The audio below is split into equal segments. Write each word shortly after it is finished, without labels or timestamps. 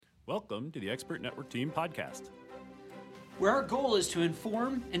Welcome to the Expert Network Team podcast, where our goal is to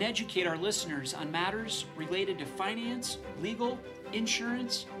inform and educate our listeners on matters related to finance, legal,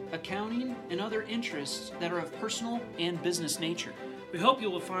 insurance, accounting, and other interests that are of personal and business nature. We hope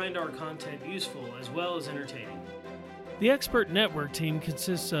you will find our content useful as well as entertaining. The Expert Network team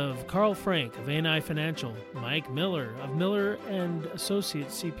consists of Carl Frank of A&I Financial, Mike Miller of Miller and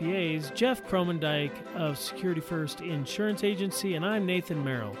Associates CPAs, Jeff Cromendike of Security First Insurance Agency, and I'm Nathan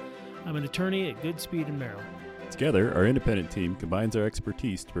Merrill. I'm an attorney at Goodspeed and Merrill. Together, our independent team combines our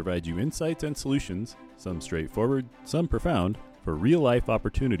expertise to provide you insights and solutions, some straightforward, some profound, for real-life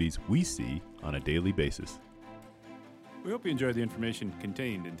opportunities we see on a daily basis. We hope you enjoy the information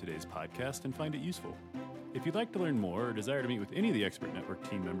contained in today's podcast and find it useful. If you'd like to learn more or desire to meet with any of the Expert Network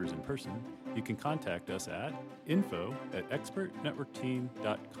team members in person, you can contact us at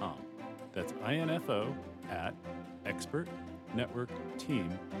info@expertnetworkteam.com. That's info@expertnetworkteam.com.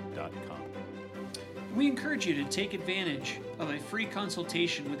 We encourage you to take advantage of a free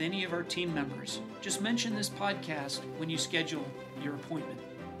consultation with any of our team members. Just mention this podcast when you schedule your appointment.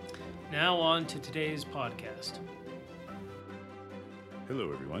 Now on to today's podcast.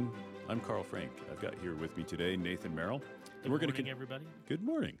 Hello, everyone. I'm Carl Frank. I've got here with me today Nathan Merrill. Good morning, everybody. Good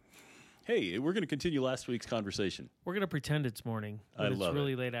morning. Hey, we're going to continue last week's conversation. We're going to pretend it's morning, but it's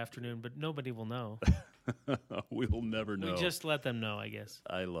really late afternoon, but nobody will know. We'll never know. We just let them know, I guess.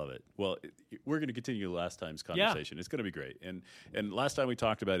 I love it. Well, we're going to continue last time's conversation. Yeah. It's going to be great. And last time we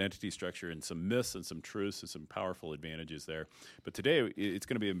talked about entity structure and some myths and some truths and some powerful advantages there. But today it's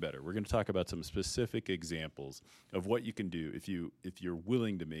going to be even better. We're going to talk about some specific examples of what you can do if you're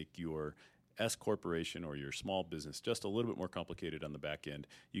willing to make your S corporation or your small business just a little bit more complicated on the back end.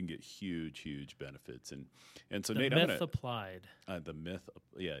 You can get huge benefits. And so the Nate, myth applied. The myth,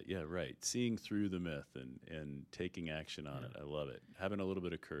 yeah, right. Seeing through the myth and taking action on it. I love it. Having a little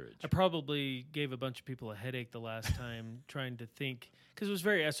bit of courage. I probably gave a bunch of people a headache the last time trying to think, because it was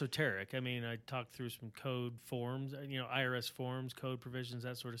very esoteric. I mean, I talked through some code forms, IRS forms, code provisions,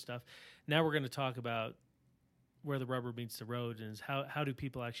 that sort of stuff. Now we're going to talk about where the rubber meets the road, and is how do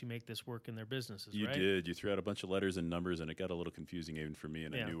people actually make this work in their businesses, You right? did. You threw out a bunch of letters and numbers, and it got a little confusing even for me,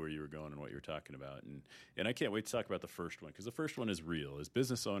 and I knew where you were going and what you were talking about. And I can't wait to talk about the first one, because the first one is real. As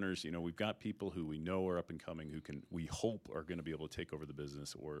business owners, we've got people who we know are up and coming who we hope are going to be able to take over the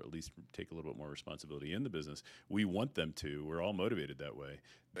business or at least take a little bit more responsibility in the business. We want them to. We're all motivated that way.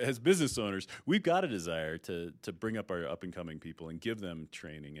 As business owners, we've got a desire to bring up our up-and-coming people and give them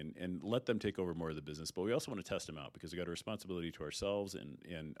training and let them take over more of the business. But we also want to test them out, because we've got a responsibility to ourselves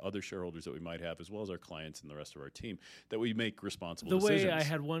and other shareholders that we might have, as well as our clients and the rest of our team, that we make responsible decisions. The way I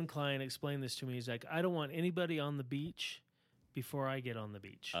had one client explain this to me, he's like, I don't want anybody on the beach before I get on the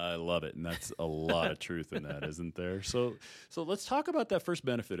beach. I love it, and that's a lot of truth in that, isn't there? So let's talk about that first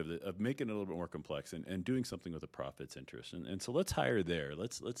benefit of making it a little bit more complex and doing something with a profits interest. And so let's hire there.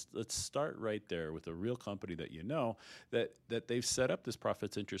 Let's start right there with a real company that that they've set up this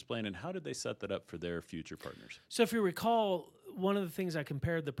profits interest plan. And how did they set that up for their future partners? So if you recall, one of the things I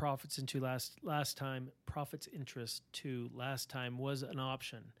compared the profits interest to last time was an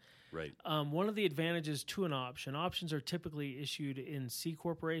option. Right. One of the advantages to an option, options are typically issued in C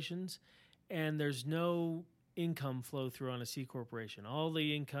corporations, and there's no income flow through on a C corporation. All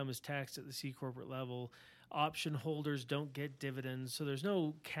the income is taxed at the C corporate level. Option holders don't get dividends, so there's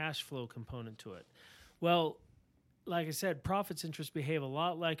no cash flow component to it. Well, like I said, profits interest behave a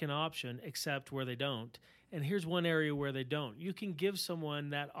lot like an option, except where they don't. And here's one area where they don't. You can give someone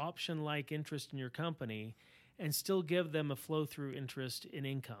that option-like interest in your company and still give them a flow-through interest in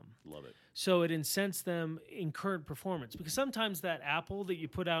income. Love it. So it incents them in current performance. Because sometimes that apple that you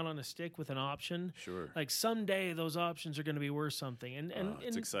put out on a stick with an option, sure, like someday those options are going to be worth something. And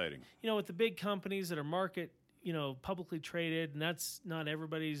it's exciting. With the big companies that are publicly traded, and that's not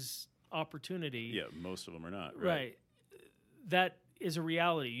everybody's opportunity. Yeah, most of them are not. Right. That is a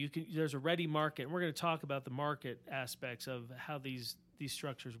reality. There's a ready market, and we're going to talk about the market aspects of how these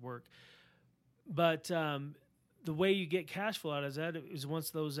structures work. But the way you get cash flow out of that is once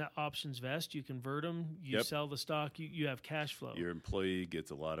those options vest, you convert them, you sell the stock, you have cash flow. Your employee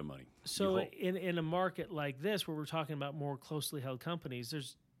gets a lot of money. So in a market like this, where we're talking about more closely held companies,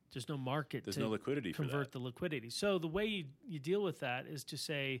 there's no market. There's no liquidity convert for that. The liquidity. So the way you deal with that is to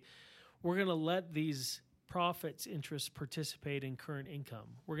say, we're going to let these profits interest participate in current income.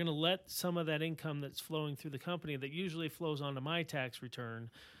 We're going to let some of that income that's flowing through the company that usually flows onto my tax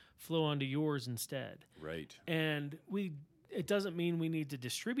return flow onto yours instead. Right. And it doesn't mean we need to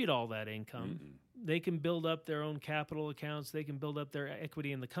distribute all that income. Mm-mm. They can build up their own capital accounts. They can build up their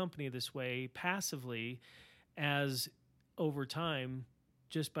equity in the company this way passively, as over time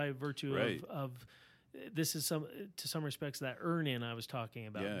just by virtue of this is to some respects that earn-in I was talking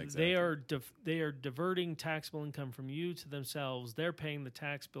about. Yeah, exactly. They are diverting taxable income from you to themselves. They're paying the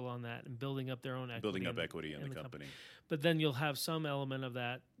tax bill on that and building up their own equity. Building up equity in the company. But then you'll have some element of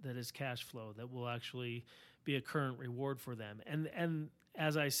that is cash flow that will actually be a current reward for them. And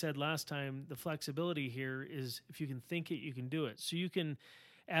as I said last time, the flexibility here is if you can think it, you can do it. So you can,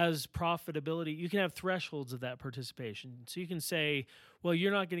 as profitability, you can have thresholds of that participation. So you can say, well,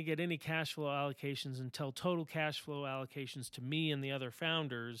 you're not going to get any cash flow allocations until total cash flow allocations to me and the other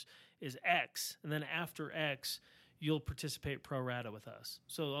founders is X. And then after X, you'll participate pro rata with us.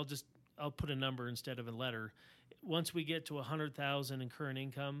 So I'll put a number instead of a letter. Once we get to 100,000 in current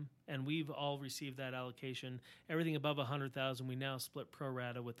income, and we've all received that allocation, everything above 100,000, we now split pro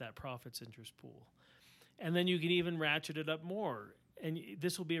rata with that profits interest pool. And then you can even ratchet it up more. And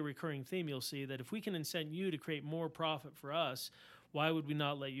this will be a recurring theme. You'll see that if we can incent you to create more profit for us, why would we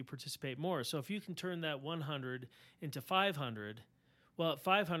not let you participate more? So if you can turn that 100 into 500, well, at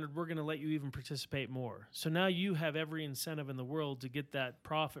 500, we're going to let you even participate more. So now you have every incentive in the world to get that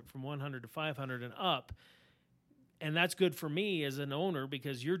profit from 100 to 500 and up. And that's good for me as an owner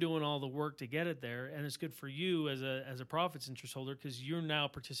because you're doing all the work to get it there, and it's good for you as a profits interest holder because you're now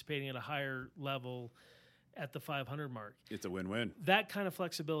participating at a higher level at the 500 mark. It's a win-win. That kind of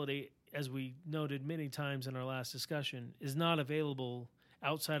flexibility, as we noted many times in our last discussion, is not available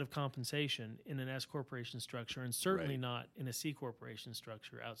outside of compensation in an S corporation structure, and certainly not in a C corporation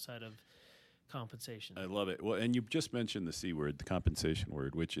structure outside of compensation. I love it. Well, and you just mentioned the C word, the compensation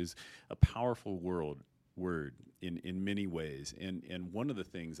word, which is a powerful word in many ways. And one of the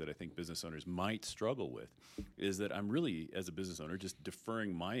things that I think business owners might struggle with is that I'm really, as a business owner, just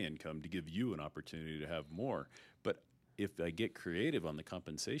deferring my income to give you an opportunity to have more. But if I get creative on the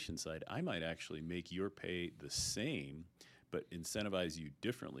compensation side, I might actually make your pay the same, but incentivize you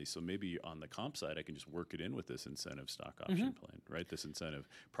differently. So maybe on the comp side, I can just work it in with this incentive stock option plan, right? This incentive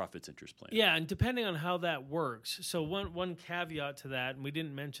profits interest plan. Yeah, and depending on how that works. So one caveat to that, and we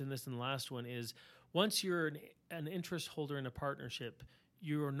didn't mention this in the last one, is once you're an interest holder in a partnership,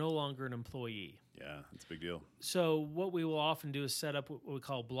 you are no longer an employee. Yeah, that's a big deal. So what we will often do is set up what we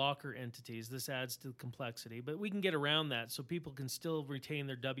call blocker entities. This adds to the complexity, but we can get around that so people can still retain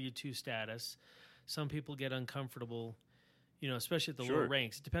their W-2 status. Some people get uncomfortable, especially at the lower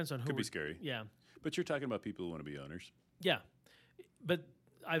ranks. It depends on who. Could be scary. Yeah. But you're talking about people who want to be owners. Yeah. But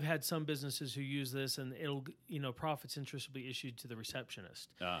I've had some businesses who use this, and it'll, profits interest will be issued to the receptionist.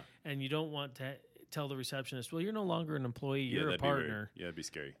 And you don't want to tell the receptionist, well, you're no longer an employee, you're a partner. It'd be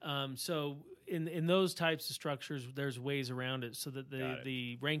scary. So in those types of structures, there's ways around it so that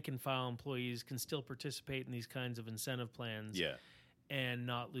the rank and file employees can still participate in these kinds of incentive plans and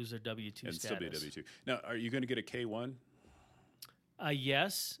not lose their W-2 status. And still be W-2. Now, are you going to get a K-1?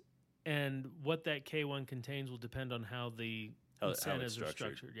 Yes, and what that K-1 contains will depend on how the incentives are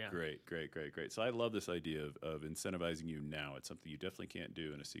structured. Yeah. Great. So I love this idea of incentivizing you now. It's something you definitely can't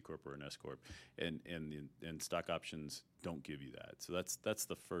do in a C corp or an S corp, and stock options don't give you that. So that's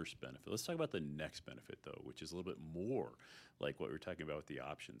the first benefit. Let's talk about the next benefit though, which is a little bit more like what we're talking about with the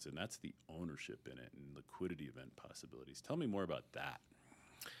options, and that's the ownership in it and liquidity event possibilities. Tell me more about that.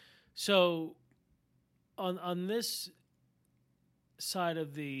 So on this side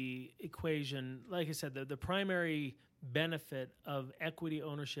of the equation, like I said, the primary benefit of equity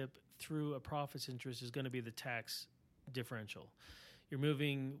ownership through a profits interest is going to be the tax differential. You're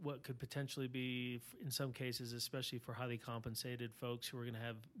moving what could potentially be, in some cases, especially for highly compensated folks who are going to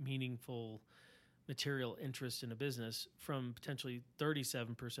have meaningful material interest in a business, from potentially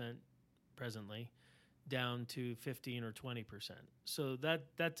 37% presently down to 15 or 20%. So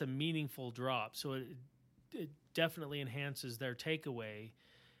that's a meaningful drop. So it definitely enhances their takeaway.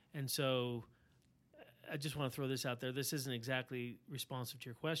 And so I just want to throw this out there. This isn't exactly responsive to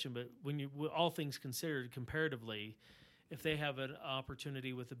your question, but when all things considered comparatively, if they have an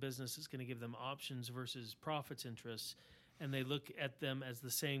opportunity with a business that's going to give them options versus profits interests, and they look at them as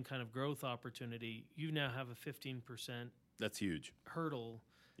the same kind of growth opportunity, you now have a 15% that's huge hurdle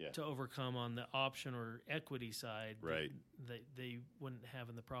to overcome on the option or equity side that they wouldn't have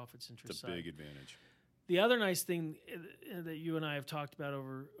in the profits interest side. It's a big advantage. The other nice thing that you and I have talked about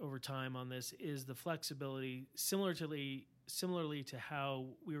over time on this is the flexibility, similarly to how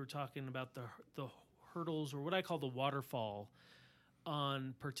we were talking about the hurdles, or what I call the waterfall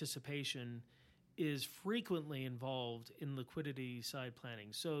on participation, is frequently involved in liquidity side planning.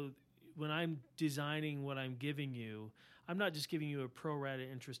 So when I'm designing what I'm giving you, I'm not just giving you a pro rata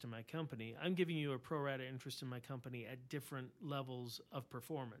interest in my company. I'm giving you a pro rata interest in my company at different levels of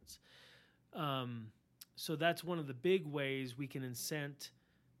performance. So that's one of the big ways we can incent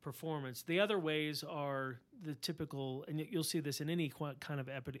performance. The other ways are the typical, and you'll see this in any kind of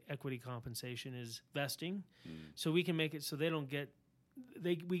equity compensation, is vesting. So we can make it so they don't get,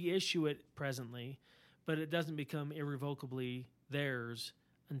 we issue it presently, but it doesn't become irrevocably theirs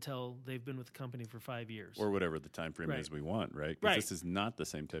until they've been with the company for 5 years. Or whatever the time frame is we want, right? Because this is not the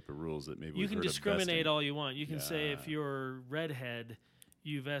same type of rules that maybe you can discriminate all you want. You can say if Yeah. you're redhead,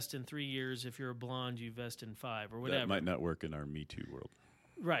 you vest in 3 years. If you're a blonde, you vest in 5 or whatever. That might not work in our Me Too world.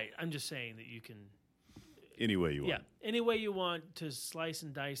 Right. I'm just saying that you can. Any way you want. Yeah. Any way you want to slice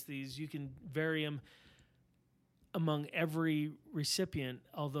and dice these, you can vary them among every recipient,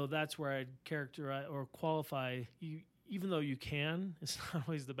 although that's where I'd characterize or qualify you. Even though you can, it's not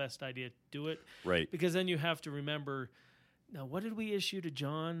always the best idea to do it. Right. Because then you have to remember, now, what did we issue to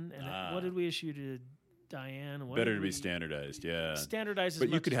John? And what did we issue to Diane? What Better to be standardized, yeah. Standardized as But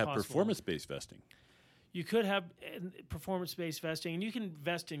much you could as have possible. performance-based vesting. You could have performance-based vesting, and you can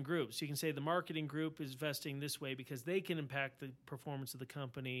vest in groups. You can say the marketing group is vesting this way because they can impact the performance of the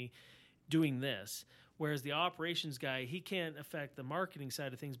company doing this. Whereas the operations guy, he can't affect the marketing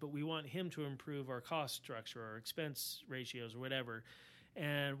side of things, but we want him to improve our cost structure, our expense ratios, or whatever.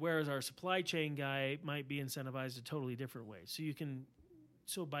 And whereas our supply chain guy might be incentivized a totally different way. So you can,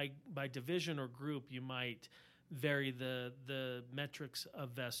 so by division or group, you might vary the metrics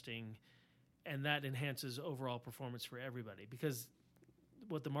of vesting, and that enhances overall performance for everybody. Because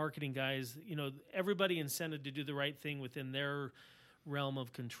what the marketing guys, everybody incented to do the right thing within their realm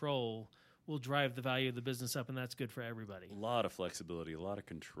of control will drive the value of the business up, and that's good for everybody. A lot of flexibility, a lot of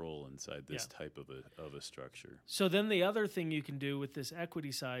control inside this type of a structure. So then the other thing you can do with this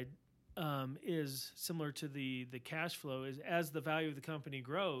equity side is similar to the cash flow, is as the value of the company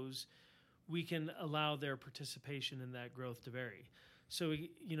grows, we can allow their participation in that growth to vary. So we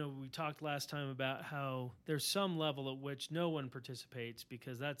talked last time about how there's some level at which no one participates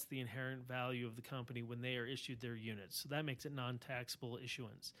because that's the inherent value of the company when they are issued their units. So that makes it non-taxable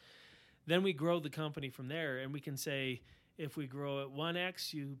issuance. Then we grow the company from there, and we can say if we grow at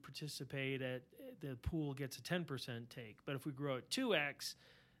 1x, you participate at, the pool gets a 10% take. But if we grow at 2x,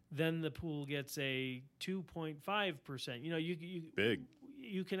 then the pool gets a 2.5%. Big.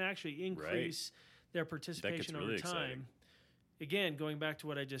 You can actually increase their participation over really time. exciting. Again, going back to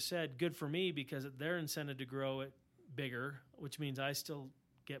what I just said, good for me because they're incented to grow it bigger, which means I still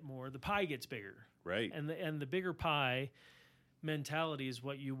get more. The pie gets bigger. Right. And the bigger pie mentality is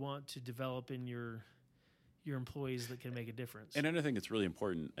what you want to develop in your employees that can make a difference. And another thing that's really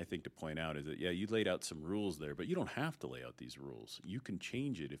important, I think, to point out is that, you laid out some rules there, but you don't have to lay out these rules. You can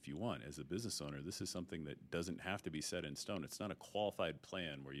change it if you want. As a business owner, this is something that doesn't have to be set in stone. It's not a qualified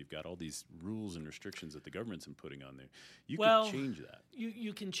plan where you've got all these rules and restrictions that the government's been putting on there. You can change that.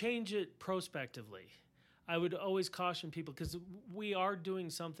 You can change it prospectively. I would always caution people because we are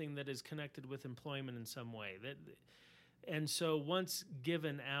doing something that is connected with employment in some way. And so once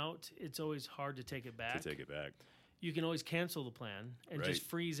given out, it's always hard to take it back. You can always cancel the plan and just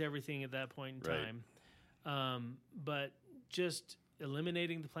freeze everything at that point in time. But just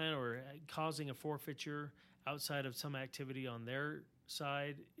eliminating the plan or causing a forfeiture outside of some activity on their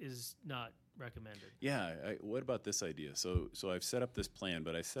side is not recommended. Yeah. What about this idea? So I've set up this plan,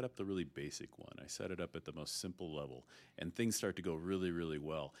 but I set up the really basic one. I set it up at the most simple level, and things start to go really, really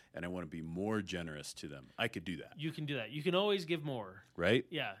well, and I want to be more generous to them. I could do that. You can do that. You can always give more. Right?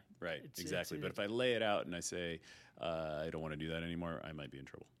 Yeah. Right. Exactly. But if I lay it out and I say, I don't want to do that anymore, I might be in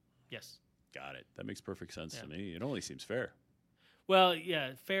trouble. Yes. Got it. That makes perfect sense to me. It only seems fair. Well,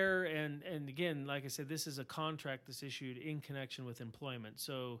 yeah, fair, and again, like I said, this is a contract that's issued in connection with employment,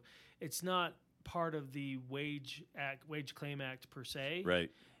 so it's not part of the Wage Claim Act per se. Right.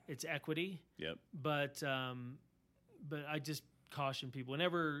 It's equity. Yep. But I just caution people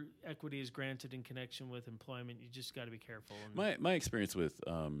whenever equity is granted in connection with employment, you just got to be careful. My experience with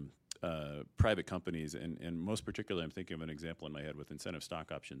private companies, and most particularly, I'm thinking of an example in my head with incentive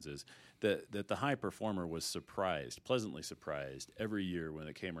stock options, is that the high performer was pleasantly surprised every year when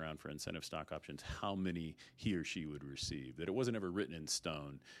it came around for incentive stock options, how many he or she would receive. That it wasn't ever written in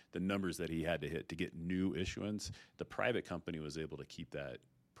stone, the numbers that he had to hit to get new issuance. The private company was able to keep that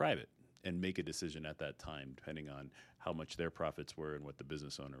private and make a decision at that time, depending on how much their profits were and what the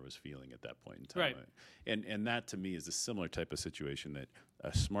business owner was feeling at that point in time. Right. And that, to me, is a similar type of situation that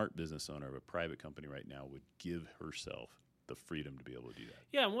a smart business owner of a private company right now would give herself the freedom to be able to do that.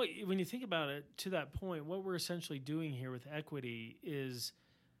 Yeah, and when you think about it, to that point, what we're essentially doing here with equity is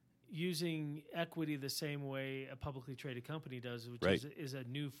using equity the same way a publicly traded company does, which is a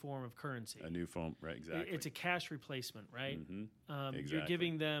new form of currency. A new form, right, exactly. It's a cash replacement, right? Mm-hmm. Exactly. You're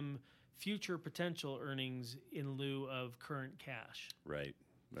giving them future potential earnings in lieu of current cash. Right.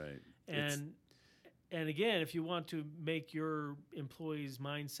 Right. And again, if you want to make your employees'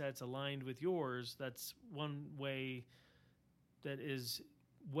 mindsets aligned with yours, that's one way that is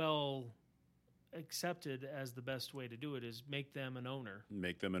well accepted as the best way to do it, is make them an owner.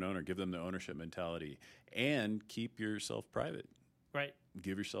 Make them an owner. Give them the ownership mentality, and keep yourself private. Right.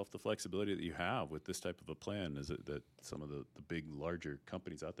 Give yourself the flexibility that you have with this type of a plan that some of the big, larger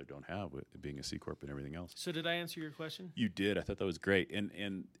companies out there don't have, with being a C Corp and everything else. So did I answer your question? You did. I thought that was great.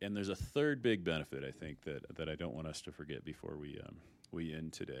 And there's a third big benefit, I think, that I don't want us to forget before we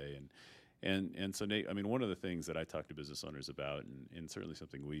end today. And so, Nate, I mean, one of the things that I talk to business owners about, and certainly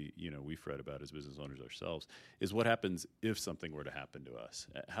something we fret about as business owners ourselves, is what happens if something were to happen to us.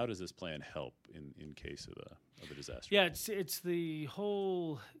 How does this plan help in case of a disaster? Yeah, it's the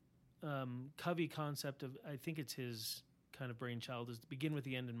whole Covey concept of, I think it's his kind of brainchild, is to begin with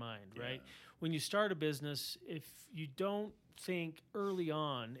the end in mind, right? When you start a business, if you don't think early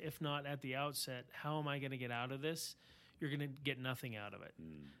on, if not at the outset, how am I going to get out of this? You're going to get nothing out of it.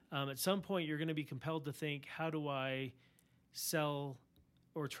 At some point, you're going to be compelled to think, how do I sell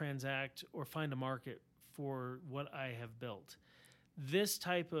or transact or find a market for what I have built? This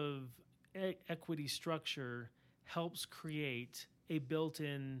type of equity structure helps create a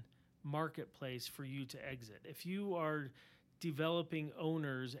built-in marketplace for you to exit. If you are developing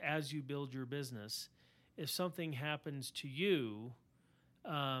owners as you build your business, if something happens to you,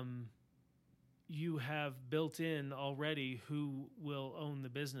 you have built in already who will own the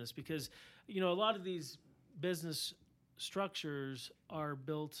business, because a lot of these business structures are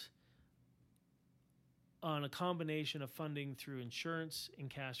built on a combination of funding through insurance and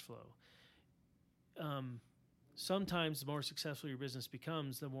cash flow. Sometimes the more successful your business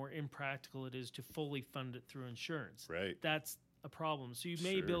becomes, the more impractical it is to fully fund it through insurance. Right. That's a problem. So you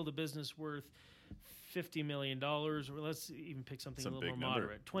may build a business worth $50 million, or let's even pick something a little more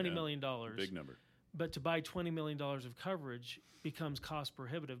moderate, $20 million. Big number. But to buy $20 million of coverage becomes cost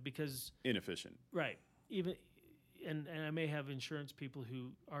prohibitive because inefficient. Right. Even and I may have insurance people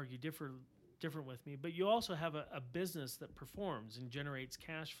who argue different with me, but you also have a business that performs and generates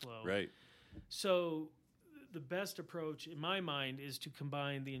cash flow. Right. So the best approach in my mind is to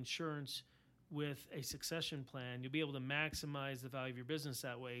combine the insurance with a succession plan. You'll be able to maximize the value of your business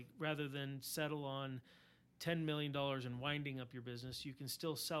that way, rather than settle on $10 million and winding up your business. You can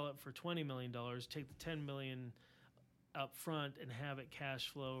still sell it for $20 million, take the $10 million up front and have it cash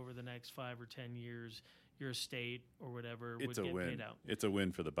flow over the next 5 or 10 years. Your estate or whatever would get paid out. It's a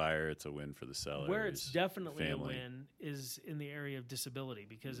win for the buyer. It's a win for the seller. Where it's definitely a win is in the area of disability,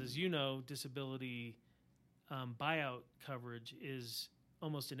 because as you know, disability buyout coverage is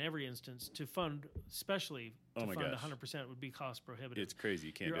almost in every instance to fund, especially to fund 100% would be cost prohibitive. It's crazy.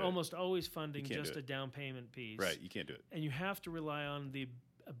 You can't do it. You're almost always funding just a down payment piece. Right. You can't do it. And you have to rely on the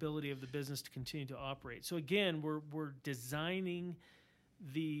ability of the business to continue to operate. So again, we're designing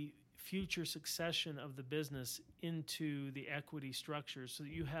the future succession of the business into the equity structure so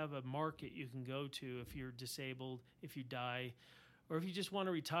that you have a market you can go to if you're disabled, if you die, or if you just want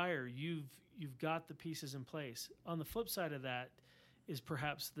to retire. You've got the pieces in place. On the flip side of that is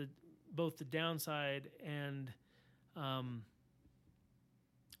perhaps both the downside and,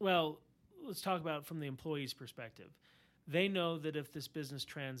 let's talk about it from the employee's perspective. They know that if this business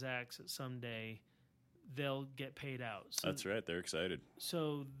transacts at some day, they'll get paid out. So, that's right. They're excited.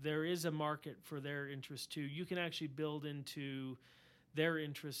 So there is a market for their interest too. You can actually build into their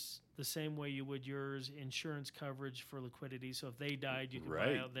interests the same way you would yours, insurance coverage for liquidity. So if they died, you can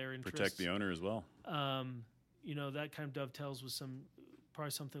buy out their interests. Protect the owner as well. That kind of dovetails with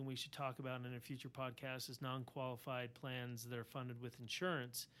probably something we should talk about in a future podcast is non-qualified plans that are funded with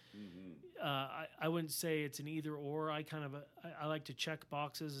insurance. Mm-hmm. I wouldn't say it's an either or. I I like to check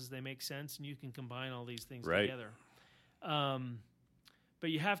boxes as they make sense, and you can combine all these things together. But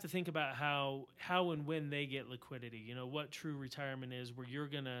you have to think about how and when they get liquidity. What true retirement is, where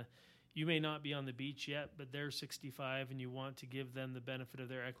you may not be on the beach yet, but they're 65 and you want to give them the benefit of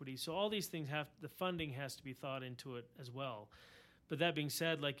their equity. So all these things the funding has to be thought into it as well. But that being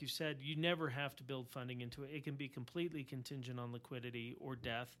said, like you said, you never have to build funding into it. It can be completely contingent on liquidity or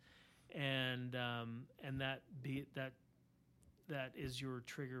death, and that is your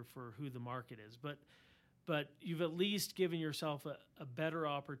trigger for who the market is. But you've at least given yourself a better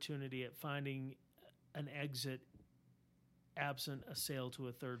opportunity at finding an exit absent a sale to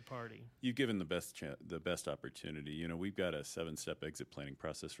a third party. You've given the best opportunity. We've got a 7-step exit planning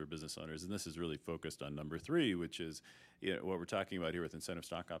process for business owners, and this is really focused on number 3, which is what we're talking about here with incentive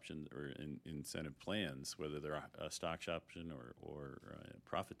stock options or incentive plans, whether they're a stock option or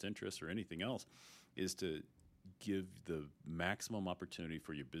profits interest or anything else, is to give the maximum opportunity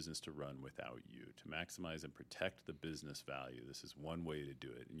for your business to run without you, to maximize and protect the business value. This is one way to do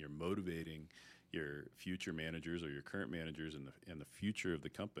it. And you're motivating your future managers or your current managers and the future of the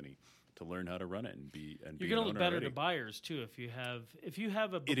company to learn how to run it and be You're going to look better to buyers too if you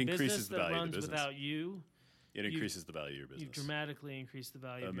have a business that runs without you. It increases the value of your business. You dramatically increase the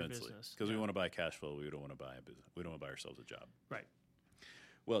value of your business. Because we want to buy cash flow. We don't want to buy a business. We don't want to buy ourselves a job. Right.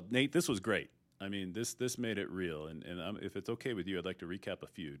 Well, Nate, this was great. I mean, this made it real. And if it's okay with you, I'd like to recap a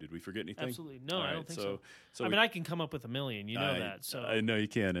few. Did we forget anything? Absolutely. No, I don't think so. I mean, I can come up with a million. You know that. So I know you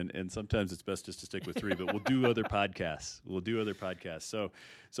can. And sometimes it's best just to stick with 3, but we'll do other podcasts.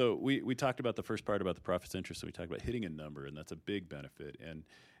 So we talked about the first part about the profits interest. So we talked about hitting a number, and that's a big benefit.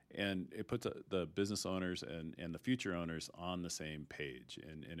 And it puts the business owners and the future owners on the same page.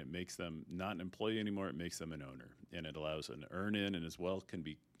 And it makes them not an employee anymore. It makes them an owner. And it allows an earn-in and as well can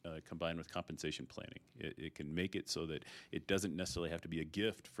be combined with compensation planning. It can make it so that it doesn't necessarily have to be a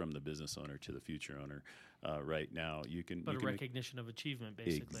gift from the business owner to the future owner. Right now, But a recognition of achievement,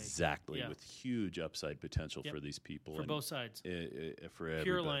 basically. Exactly, yeah. With huge upside potential for these people. For both sides. For everybody.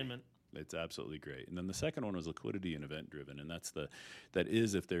 Pure alignment. It's absolutely great. And then the second one was liquidity and event driven, and that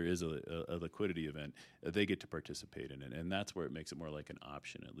is if there is a liquidity event, they get to participate in it, and that's where it makes it more like an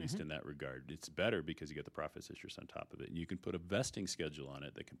option, at least in that regard. It's better because you get the profits interest on top of it, and you can put a vesting schedule on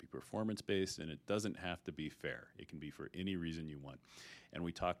it that can be performance based, and it doesn't have to be fair. It can be for any reason you want. And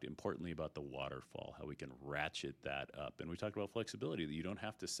we talked importantly about the waterfall, how we can ratchet that up, and we talked about flexibility, that you don't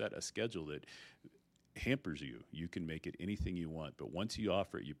have to set a schedule that hampers you. You can make it anything you want, but once you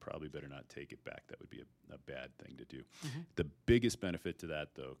offer it, you probably better not take it back. That would be a bad thing to do. The biggest benefit to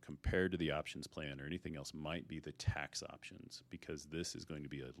that, though, compared to the options plan or anything else, might be the tax options, because this is going to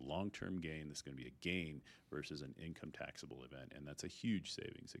be a long-term gain. This is going to be a gain versus an income taxable event, and that's a huge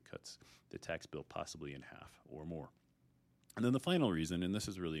savings. It cuts the tax bill possibly in half or more. And then the final reason, and this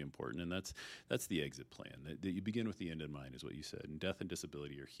is really important, and that's the exit plan, that you begin with the end in mind, is what you said. And death and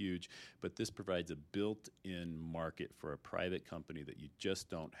disability are huge, but this provides a built-in market for a private company that you just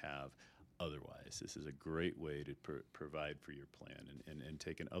don't have otherwise. This is a great way to provide for your plan and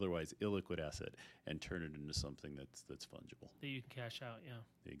take an otherwise illiquid asset and turn it into something that's fungible. That you can cash out, yeah.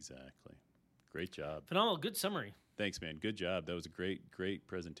 Exactly. Great job. Phenomenal. Good summary. Thanks, man. Good job. That was a great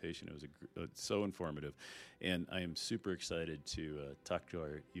presentation. It was so informative. And I am super excited to talk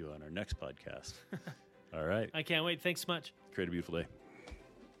to you on our next podcast. All right. I can't wait. Thanks so much. Create a beautiful day.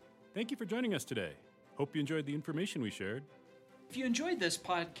 Thank you for joining us today. Hope you enjoyed the information we shared. If you enjoyed this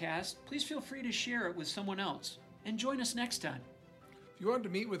podcast, please feel free to share it with someone else. And join us next time. If you want to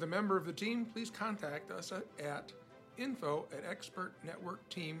meet with a member of the team, please contact us at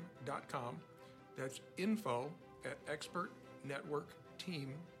info@expertnetworkteam.com. That's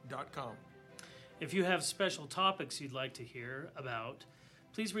info@expertnetworkteam.com. If you have special topics you'd like to hear about,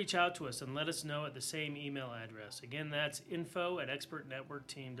 please reach out to us and let us know at the same email address. Again, that's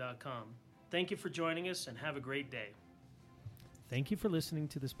info@expertnetworkteam.com. Thank you for joining us and have a great day. Thank you for listening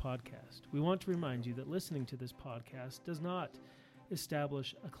to this podcast. We want to remind you that listening to this podcast does not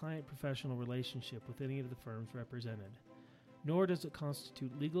establish a client-professional relationship with any of the firms represented, nor does it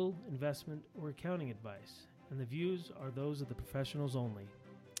constitute legal, investment, or accounting advice, and the views are those of the professionals only.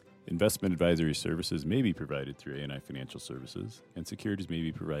 Investment advisory services may be provided through ANI Financial Services, and securities may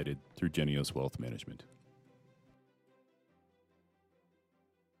be provided through Genios Wealth Management.